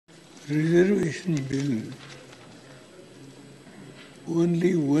reservation bill,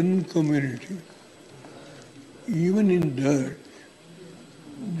 only one community. Even in that,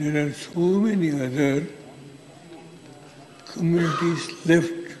 there are so many other communities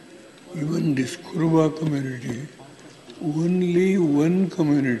left. Even this Kurba community, only one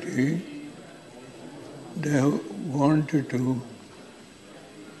community, they have wanted to,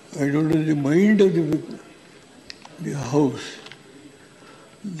 I don't know the mind of the house.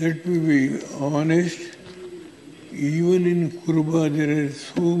 Let me be honest, even in Kurba there are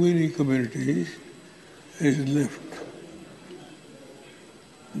so many communities has left.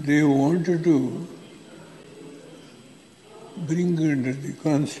 They wanted to bring under the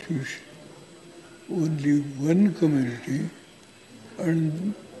constitution only one community,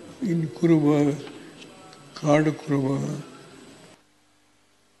 and in Kurba, Kad Kurba,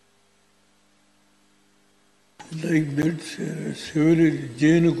 like that several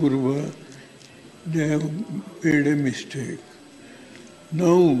Jain Kurba, they have made a mistake.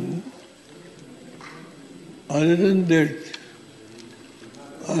 Now, other than that,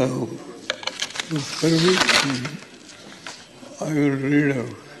 I have to permit me, I will read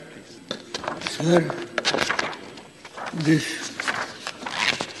out. Sir, this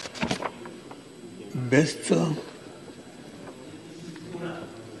Besta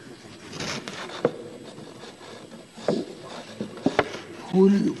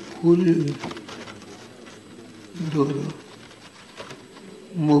full Dora,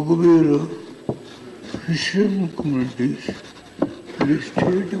 Mogubera, Christian communities, the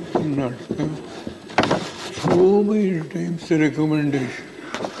state of Karnataka, so many times recommended,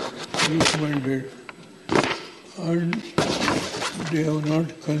 and they have not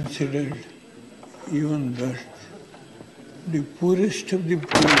considered even that. The poorest of the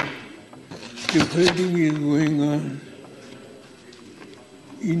poor, the fighting is going on.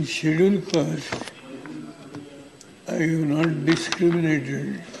 In scheduled caste, I have not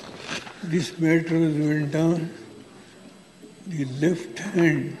discriminated. This matter went on. The left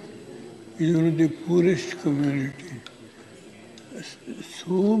hand is one of the poorest community.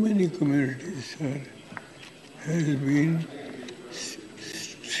 So many communities, sir, has been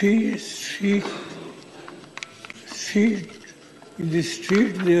in the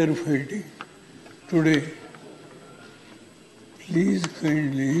street they are fighting today. Please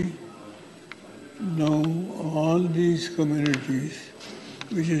kindly, now all these communities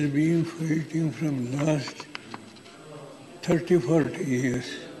which has been fighting from last 30-40 years.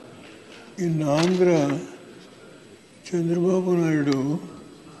 In Andhra, Chandrababu Naidu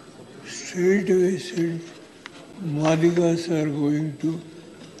straight away said, Madigas are going to,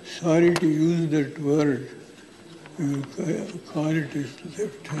 sorry to use that word, we will call it as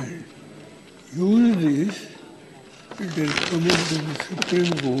left hand. Use this, it has come into the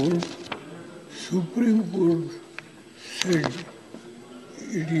Supreme Court. Supreme Court said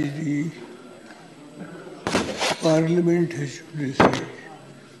it is the Parliament has to decide.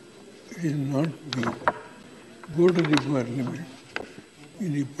 It is not me. Go to the Parliament.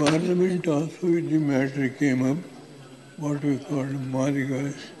 In the Parliament also the matter came up, what we call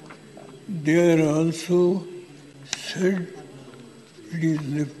Madigas. They are also said it is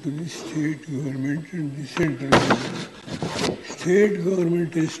left to the state government and the central government. State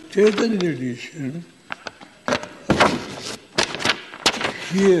government has taken the decision.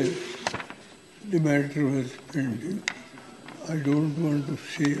 Here, the matter was pending. I don't want to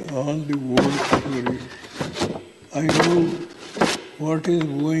say all the old stories. I know what is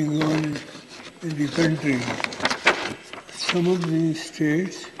going on in the country. Some of the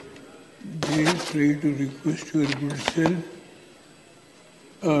states, they try to request your good self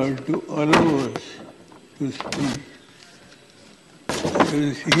to allow us to speak. I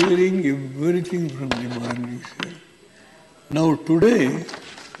was hearing everything from the morning, sir. Now today,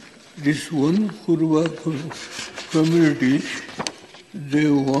 this one Kurba community, they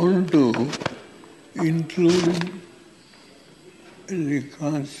want to include the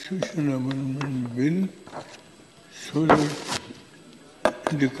Constitution Amendment Bill so that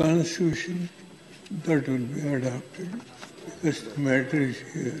the Constitution that will be adopted because the matter is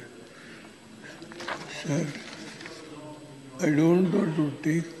here. Sir, I don't want to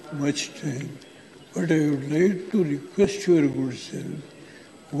take much time, but I would like to request your good self,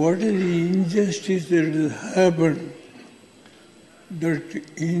 what is the injustice that has happened? That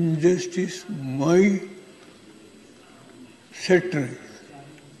injustice might set right.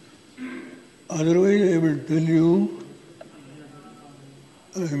 Otherwise, I will tell you,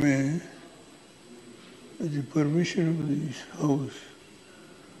 I may, with the permission of this house,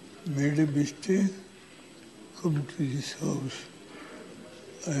 made a mistake, come to this house.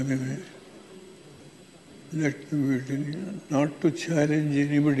 I mean, let me tell you, not to challenge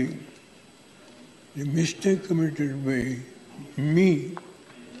anybody. The mistake committed by me,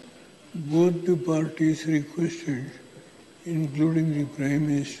 both the parties requested, including the Prime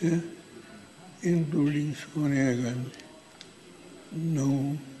Minister, including Sonia Gandhi.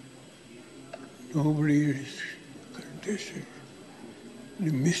 No, nobody is contested.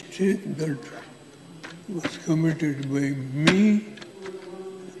 The mistake that was committed by me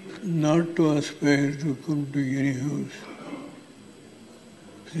not to aspire to come to any house.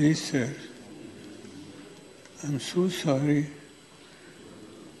 Please, sir, I'm so sorry.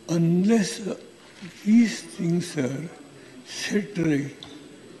 Unless these things are set right,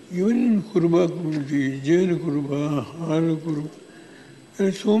 even in Kurba community, Jain Kurba, Har Kurba, there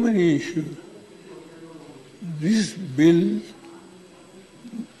are so many issues. This bill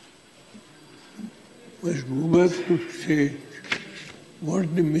must go back to state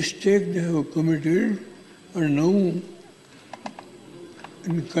what the mistake they have committed, and now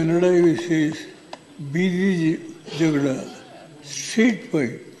in Kannada we say Bidi Jagda, street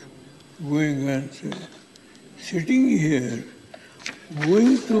fight going on. Sitting here,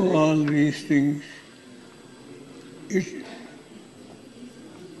 going through all these things, it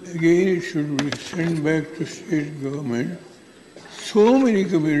should be sent back to state government. So many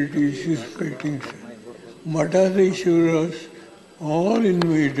communities is fighting. Matadeshwaras all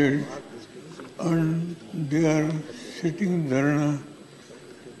invited, and they are sitting dharna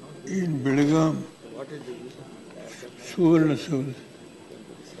in Belgaum, Suvarna.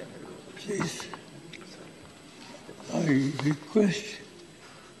 Please, I request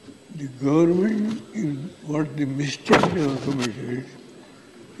the government, what the mistake they have committed,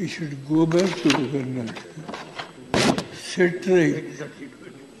 it should go back to Karnataka, set right,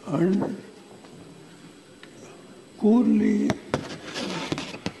 and coolly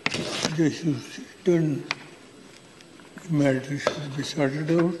they should sit and the matter should be sorted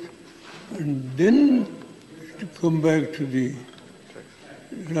out, and then to come back to the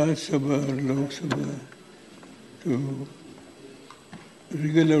Raj Sabha or Lok Sabha to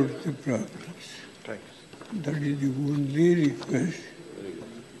wriggle out the problems. That is the only request.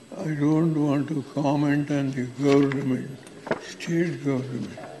 I don't want to comment on the government, state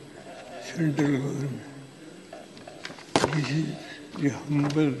government, central government. This is the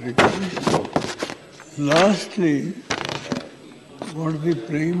humble request. Lastly, what the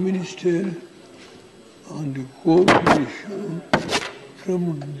Prime Minister on the COVID issue,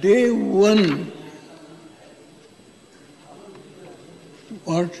 from day one,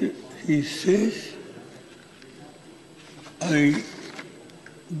 what he says, I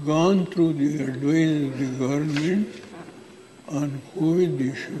gone through the advice of the government on COVID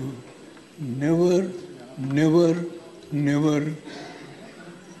issue, never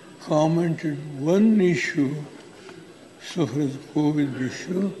commented one issue so far as COVID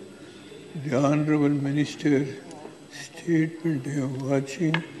issue. The Honorable Minister's statement I am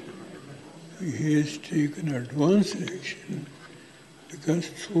watching, he has taken advance action because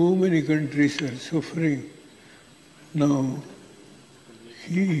so many countries are suffering. Now,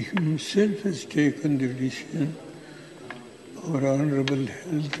 he himself has taken the decision, our Honorable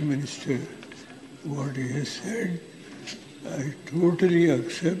Health Minister, what he has said, I totally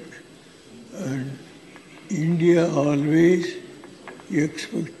accept, and India always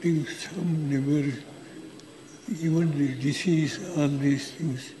expecting some never, even the disease, all these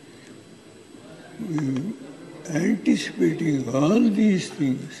things. Anticipating all these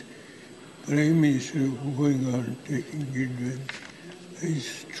things, Prime Minister going on taking it when I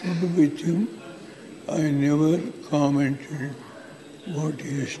stood with him. I never commented what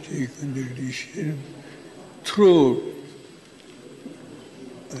he has taken the decision. Throughout,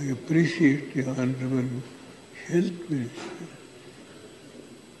 I appreciate the Honorable Health Minister.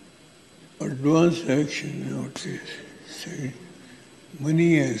 Advanced action, what is said,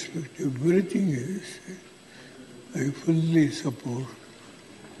 money aspect, everything is said. I fully support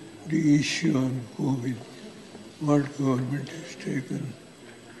the issue on COVID, what government has taken,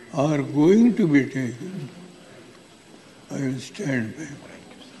 are going to be taken. I will stand by.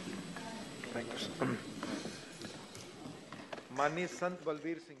 Thank you, sir. माननीय संत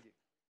बलबीर सिंह जी।